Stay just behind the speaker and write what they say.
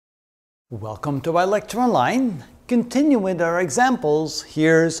Welcome to our lecture online. Continuing with our examples,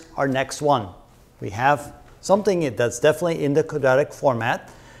 here's our next one. We have something that's definitely in the quadratic format,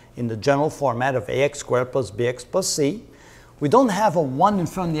 in the general format of ax squared plus bx plus c. We don't have a 1 in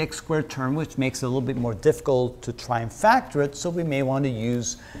front of the x squared term, which makes it a little bit more difficult to try and factor it, so we may want to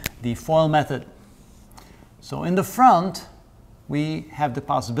use the FOIL method. So in the front, we have the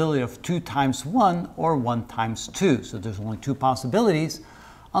possibility of 2 times 1 or 1 times 2. So there's only two possibilities.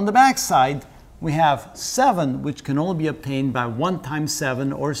 On the back side, we have 7, which can only be obtained by 1 times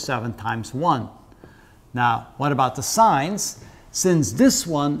 7 or 7 times 1. Now, what about the signs? Since this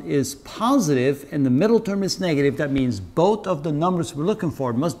one is positive and the middle term is negative, that means both of the numbers we're looking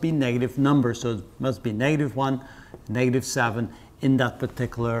for must be negative numbers. So it must be -1, -7 in that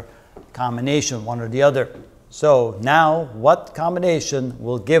particular combination, one or the other. So now, what combination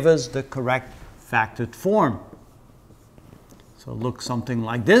will give us the correct factored form? So it looks something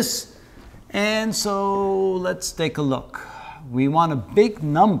like this. And so let's take a look. We want a big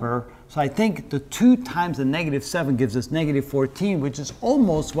number. So I think the 2 times the -7 gives us -14, which is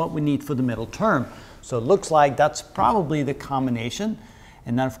almost what we need for the middle term. So it looks like that's probably the combination.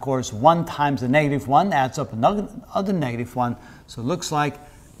 And then, of course, 1 times the -1 adds up another -1. So it looks like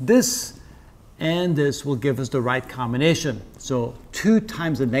this and this will give us the right combination. So 2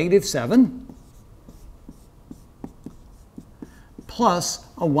 times the -7 plus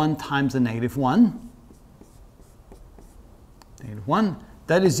a 1 times the -1. -1.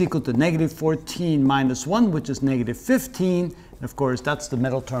 That is equal to -14 minus 1, which is -15. And of course, that's the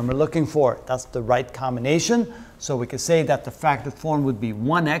middle term we're looking for. That's the right combination. So we can say that the factored form would be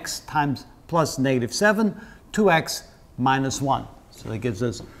 1x times plus -7, 2x minus 1. So that gives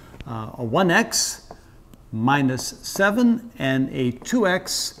us a 1x minus 7 and a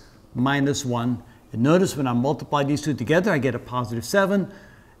 2x minus 1. And notice when I multiply these two together, I get a positive 7.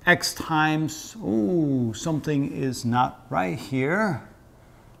 X times, something is not right here.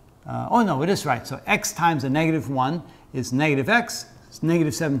 Oh no, it is right. So x times the -1 is -x. It's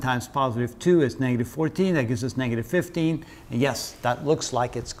 -7 times positive 2 is -14. That gives us -15. And yes, that looks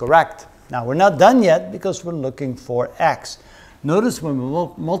like it's correct. Now we're not done yet because we're looking for x. Notice when we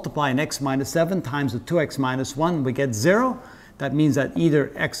multiply an x minus 7 times the 2x minus 1, we get 0. That means that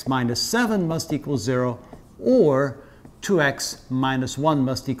either x minus 7 must equal 0 or 2x minus 1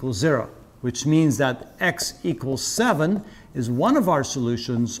 must equal 0, which means that x equals 7 is one of our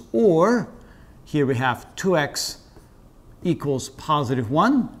solutions, or here we have 2x equals positive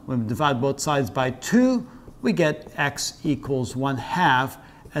 1. When we divide both sides by 2, we get x equals 1/2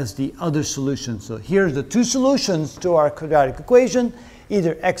 as the other solution. So here's the two solutions to our quadratic equation,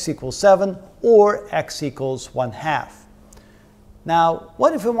 either x equals 7 or x equals 1/2. Now,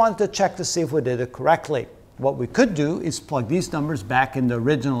 what if we wanted to check to see if we did it correctly? What we could do is plug these numbers back in the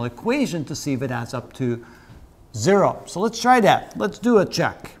original equation to see if it adds up to 0. So let's try that. Let's do a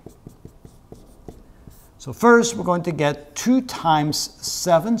check. So first, we're going to get 2 times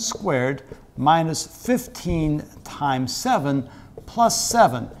 7 squared minus 15 times 7 plus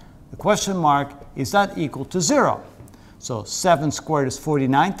 7. The question mark, is that equal to 0? So 7 squared is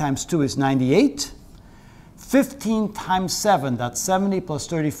 49 times 2 is 98. 15 times 7, that's 70 plus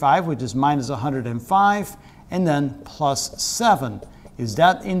 35, which is minus 105, and then plus 7. Is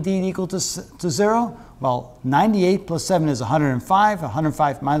that indeed equal to 0? Well, 98 plus 7 is 105.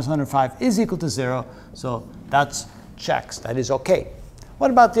 105 minus 105 is equal to 0, so that's checks. That is okay.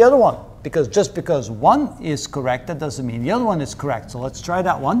 What about the other one? Because just because one is correct, that doesn't mean the other one is correct. So let's try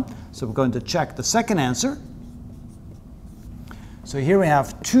that one. So we're going to check the second answer. So here we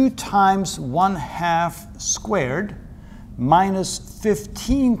have 2 times 1/2 squared minus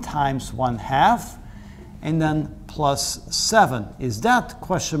 15 times 1/2 and then plus 7. Is that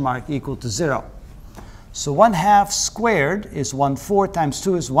question mark equal to 0? So 1/2 squared is 1/4 times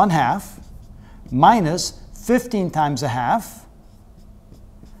 2 is 1/2 minus 15 times 1/2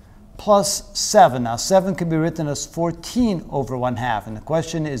 plus 7. Now 7 can be written as 14 over 1/2. And the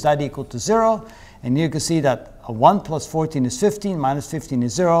question is that equal to 0? And you can see that a 1 plus 14 is 15, minus 15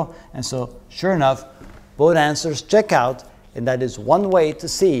 is 0. And so, sure enough, both answers check out. And that is one way to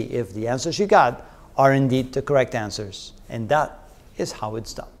see if the answers you got are indeed the correct answers. And that is how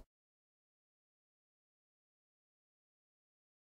it's done.